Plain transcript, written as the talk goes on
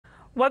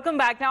Welcome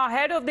back. Now,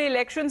 ahead of the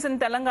elections in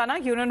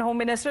Telangana, Union Home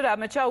Minister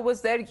Amit Shah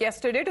was there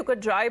yesterday, took a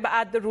jibe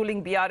at the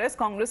ruling BRS,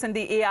 Congress and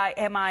the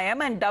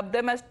AIMIM and dubbed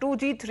them as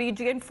 2G,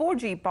 3G and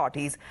 4G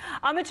parties.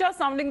 Amit Shah,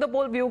 sounding the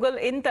poll bugle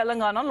in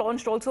Telangana,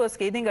 launched also a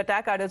scathing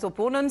attack at his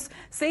opponents,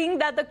 saying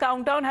that the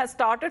countdown has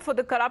started for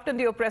the corrupt and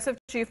the oppressive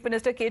Chief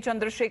Minister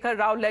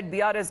Chandrashekhar-led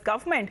BRS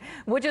government,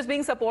 which is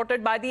being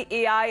supported by the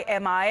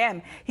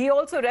AIMIM. He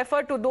also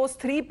referred to those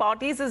three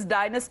parties as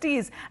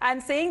dynasties and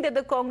saying that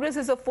the Congress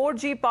is a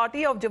 4G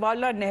party of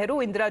Jawaharlal Nehru,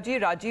 Indira Ji,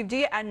 Rajiv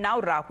Ji and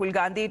now Rahul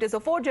Gandhi. It is a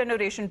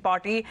four-generation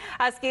party,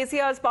 as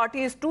KCR's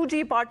party is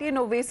 2G party and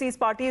Owaisi's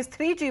party is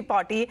 3G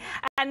party,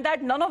 and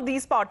that none of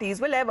these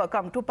parties will ever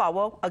come to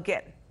power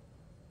again.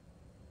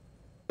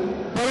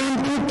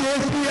 परंतु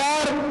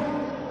केसीआर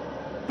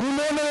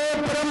उन्होंने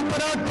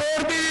परंपरा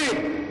तोड़ दी।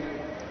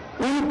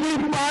 उनकी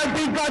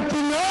party का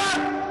चिन्ह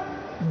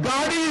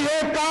गाड़ी है,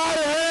 car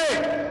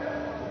है।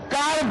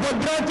 कार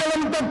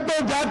भद्राचलम तक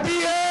तो जाती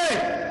है,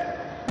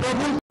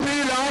 प्रभु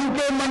श्री राम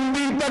के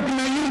मंदिर तक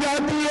नहीं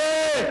जाती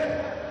है,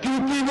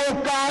 क्योंकि वो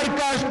कार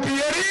का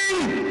स्टीयरिंग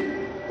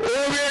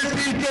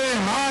ओवैसी के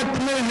हाथ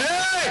में है,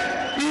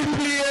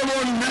 इसलिए वो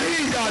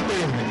नहीं जाते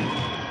हैं।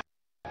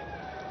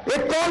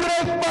 एक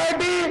कांग्रेस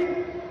पार्टी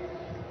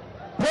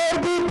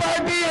 4G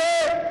पार्टी है।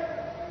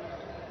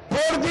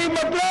 4G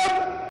मतलब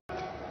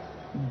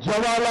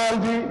जवाहरलाल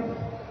जी,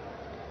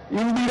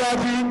 इंदिरा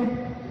जी,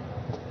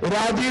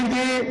 राजीव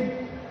जी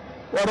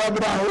और अब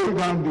राहुल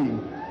गांधी।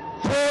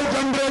 4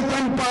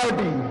 generation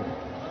party.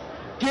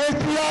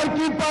 केसीआर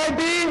की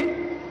पार्टी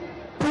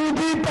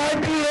 2G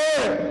पार्टी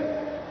है।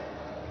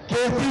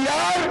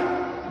 केसीआर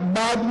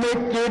बाद में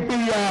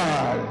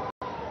केटीआर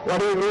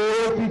और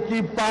ओवैसी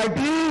की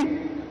पार्टी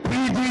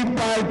 3G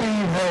पार्टी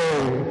है।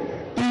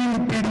 3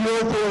 पीढ़ियों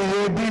से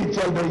ये भी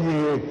चल रही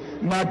है।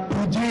 ना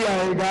 2G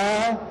आएगा,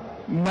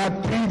 ना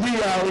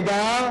 3G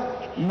आएगा,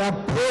 ना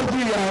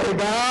 4G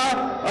आएगा।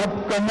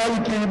 अब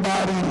कमल की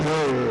बारी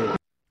है।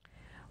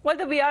 Well,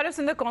 the BRS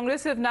and the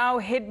Congress have now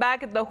hit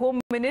back at the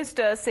Home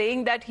Minister,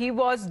 saying that he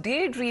was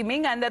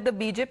daydreaming and that the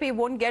BJP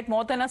won't get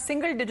more than a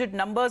single-digit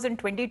numbers in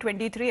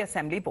 2023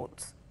 assembly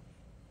polls.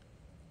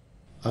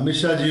 Amit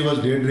Shah ji was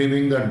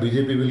daydreaming that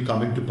BJP will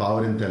come into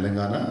power in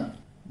Telangana.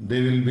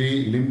 They will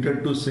be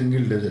limited to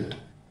single digit.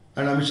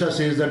 And Amit Shah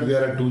says that we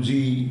are a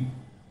 2G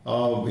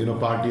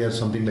party or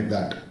something like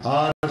that.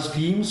 Our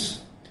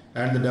schemes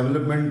and the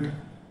development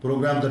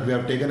programs that we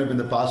have taken up in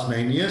the past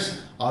 9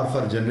 years are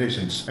for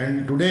generations.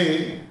 And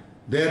today,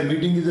 their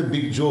meeting is a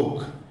big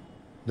joke.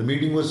 The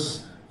meeting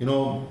was,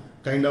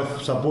 kind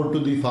of support to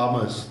the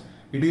farmers.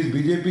 It is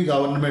BJP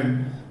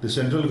government, the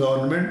central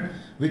government,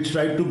 which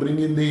tried to bring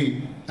in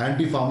the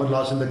anti-farmer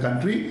laws in the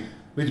country,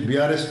 which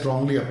BRS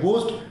strongly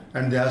opposed,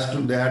 and they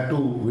had to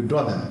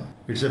withdraw them.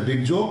 It's a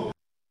big joke.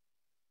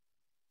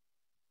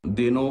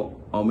 They know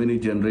how many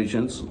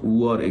generations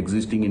who are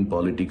existing in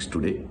politics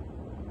today.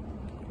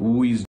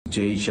 Who is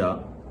Jai Shah,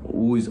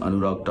 who is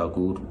Anurag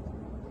Thakur,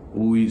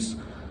 who is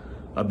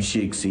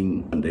Abhishek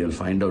Singh, and they will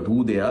find out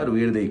who they are,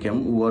 where they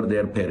came, who are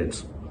their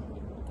parents.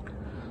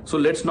 So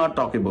let's not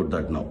talk about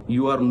that now.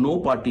 You are no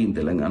party in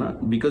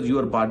Telangana because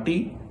your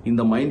party in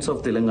the minds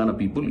of Telangana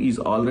people is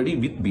already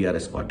with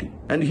BRS party.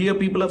 And here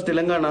people of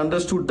Telangana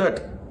understood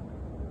that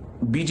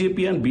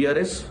BJP and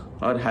BRS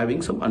are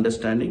having some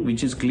understanding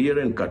which is clear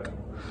and cut.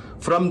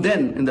 From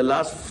then, in the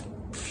last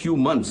few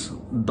months,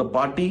 the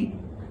party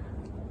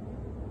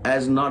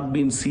has not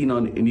been seen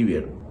on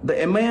anywhere.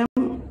 The MIM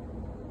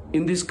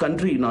in this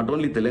country, not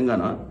only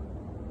Telangana,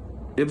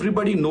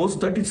 everybody knows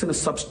that it's a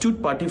substitute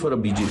party for a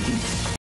BJP.